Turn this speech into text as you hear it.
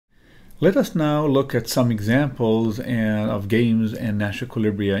Let us now look at some examples of games and Nash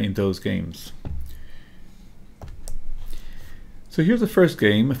equilibria in those games. So here's the first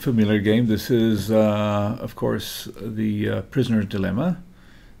game, a familiar game. This is, of course, the prisoner's dilemma.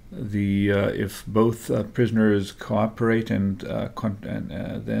 If both prisoners cooperate and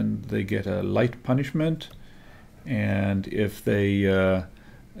then they get a light punishment, and if they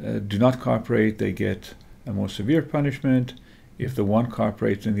do not cooperate, they get a more severe punishment. If the one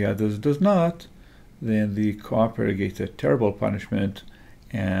cooperates and the other does not, then the cooperator gets a terrible punishment,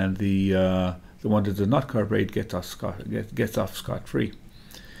 and the one that does not cooperate gets off scot-free.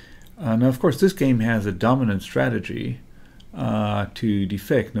 Now, of course, this game has a dominant strategy to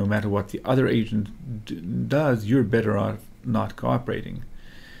defect. No matter what the other agent does, you're better off not cooperating.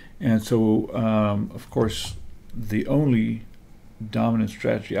 And so, of course, the only dominant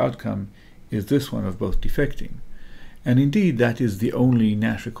strategy outcome is this one of both defecting. And indeed, that is the only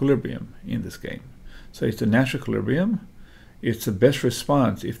Nash equilibrium in this game. So it's a Nash equilibrium. It's the best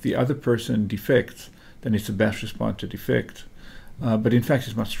response. If the other person defects, then it's the best response to defect. But in fact,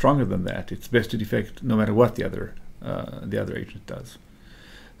 it's much stronger than that. It's best to defect no matter what the other agent does.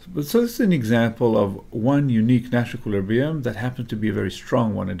 So this is an example of one unique Nash equilibrium that happens to be a very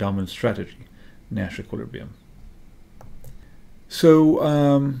strong one, a dominant strategy, Nash equilibrium. So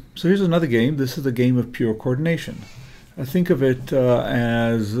here's another game. This is a game of pure coordination. Think of it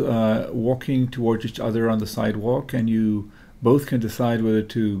as walking towards each other on the sidewalk, and you both can decide whether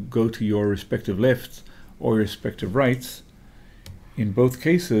to go to your respective lefts or your respective rights. In both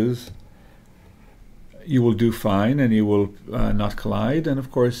cases, you will do fine and you will not collide. And of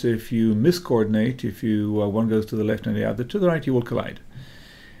course, if you miscoordinate, if one goes to the left and the other to the right, you will collide.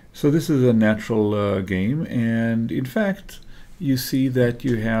 So this is a natural game, and in fact, you see that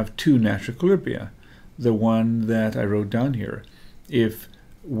you have two Nash equilibria. The one that I wrote down here. If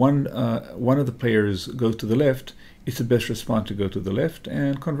one of the players goes to the left, it's the best response to go to the left,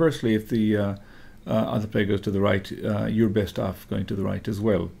 and conversely, if the other player goes to the right, you're best off going to the right as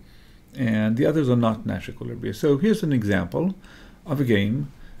well. And the others are not Nash equilibria. So here's an example of a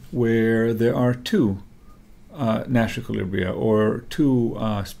game where there are two Nash equilibria, or two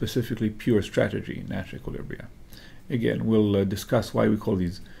specifically pure strategy Nash equilibria. Again, we'll discuss why we call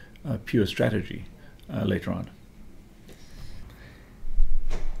these pure strategy later on.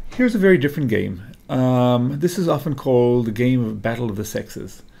 Here's a very different game. This is often called the game of battle of the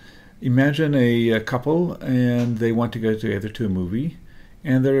sexes. Imagine a couple, and they want to go together to a movie,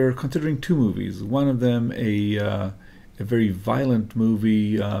 and they're considering two movies. One of them a very violent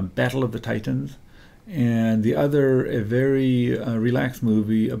movie, Battle of the Titans, and the other a very relaxed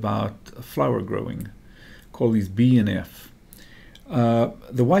movie about flower growing, called these B and F.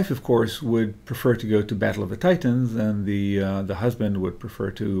 The wife, of course, would prefer to go to Battle of the Titans, and the husband would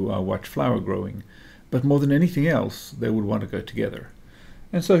prefer to watch flower growing. But more than anything else, they would want to go together.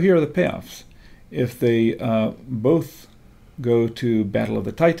 And so here are the payoffs. If they both go to Battle of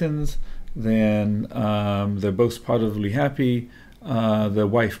the Titans, then they're both positively happy, the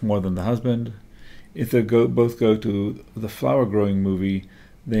wife more than the husband. If they both go to the flower growing movie,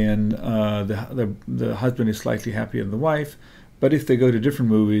 then the husband is slightly happier than the wife. But if they go to different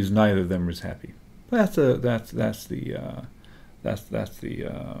movies, neither of them is happy. That's the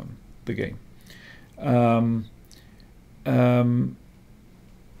game. How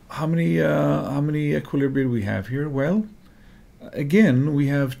many equilibria do we have here? Well, again, we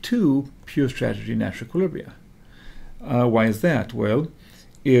have two pure strategy Nash equilibria. Why is that? Well,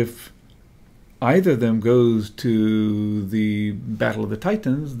 if either of them goes to the Battle of the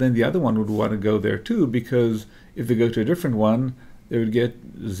Titans, then the other one would want to go there too, because if they go to a different one, they would get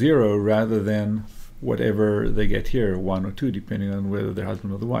 0 rather than whatever they get here, 1 or 2, depending on whether they're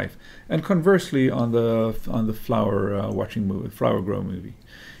husband or the wife. And conversely, on the flower watching movie, flower grow movie.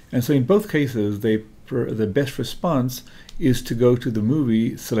 And so in both cases, the best response is to go to the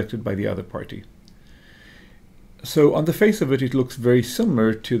movie selected by the other party. So on the face of it, it looks very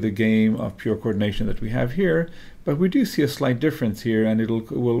similar to the game of pure coordination that we have here, but we do see a slight difference here, and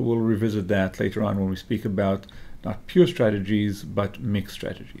we'll revisit that later on when we speak about not pure strategies, but mixed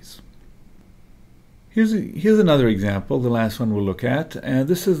strategies. Here's another example, the last one we'll look at, and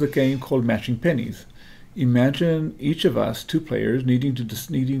this is the game called Matching Pennies. Imagine each of us, two players, needing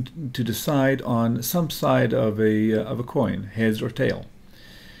to decide on some side of a coin, heads or tail.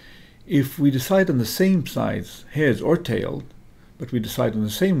 If we decide on the same sides, heads or tail, but we decide on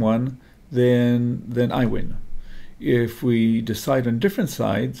the same one, then I win. If we decide on different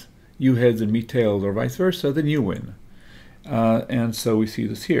sides, you heads and me tails, or vice versa, then you win. And so we see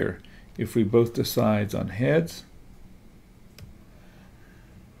this here. If we both decide on heads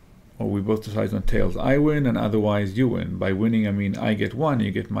or we both decide on tails, I win, and otherwise you win. By winning, I mean I get 1,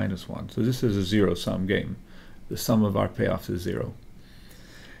 you get -1. So this is a zero-sum game. The sum of our payoffs is 0.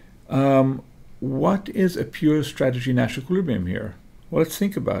 What is a pure strategy Nash equilibrium here? Well, let's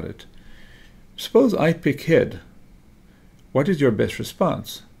think about it. Suppose I pick head. What is your best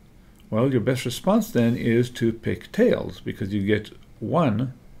response? Well, your best response then is to pick tails, because you get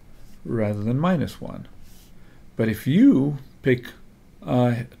 1 rather than -1. But if you pick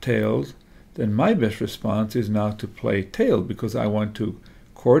tails, then my best response is now to play tail, because I want to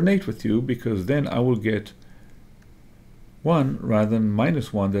coordinate with you, because then I will get 1 rather than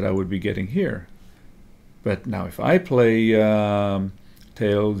 -1 that I would be getting here. But now if I play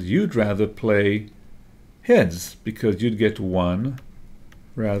tails, you'd rather play heads, because you'd get 1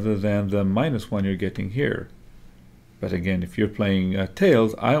 rather than the -1 you're getting here. But again, if you're playing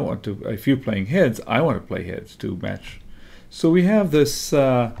tails, if you're playing heads, I want to play heads to match. So we have this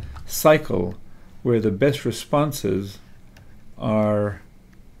cycle where the best responses are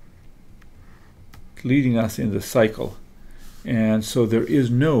leading us in the cycle. And so there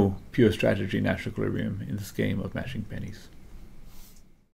is no pure strategy Nash equilibrium in this game of matching pennies.